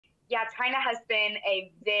Yeah, China has been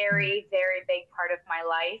a very, very big part of my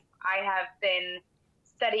life. I have been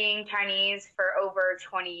studying Chinese for over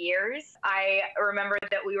 20 years. I remember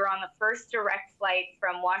that we were on the first direct flight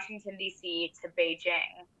from Washington, D.C. to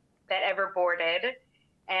Beijing that ever boarded.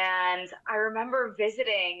 And I remember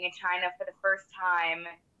visiting China for the first time,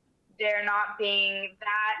 there not being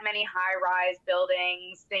that many high-rise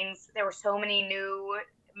buildings, there were so many new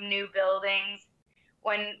buildings.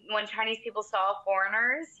 When Chinese people saw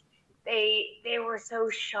foreigners, they were so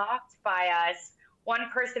shocked by us. One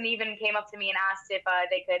person even came up to me and asked if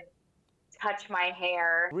they could touch my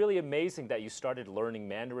hair. Really amazing that you started learning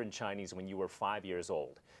Mandarin Chinese when you were 5 years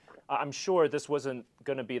old. I'm sure this wasn't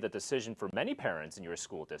going to be the decision for many parents in your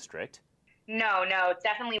school district. No, no,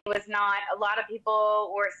 definitely was not. A lot of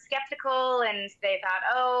people were skeptical and they thought,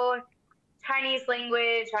 oh, Chinese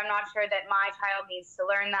language, I'm not sure that my child needs to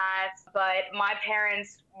learn that. But my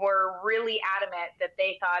parents were really adamant that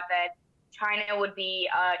they thought that China would be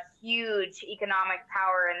a huge economic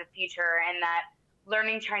power in the future and that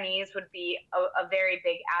learning Chinese would be a very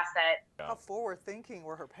big asset. How forward-thinking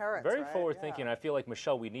were her parents, Very right? forward-thinking. Yeah. I feel like,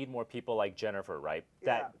 Michelle, we need more people like Jennifer, right? Yeah,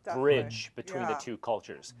 that definitely. bridge between the two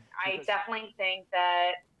cultures. I definitely think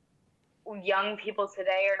that young people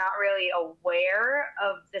today are not really aware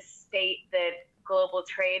of the state that global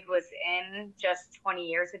trade was in just 20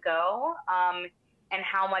 years ago, and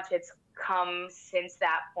how much it's come since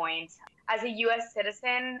that point. As a U.S.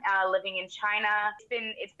 citizen living in China,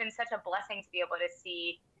 it's been such a blessing to be able to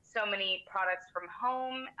see so many products from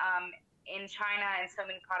home in China and so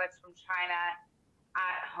many products from China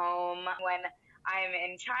at home. When I'm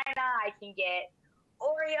in China, I can get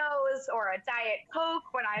Oreos or a Diet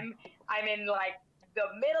Coke when I'm in like the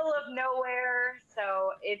middle of nowhere.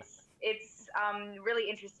 So it's really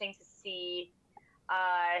interesting to see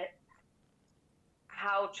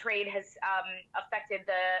how trade has affected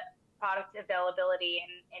the product availability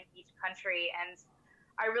in each country. And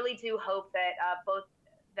I really do hope that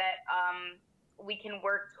we can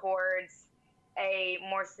work towards a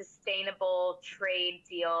more sustainable trade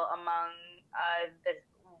deal among the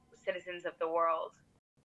citizens of the world.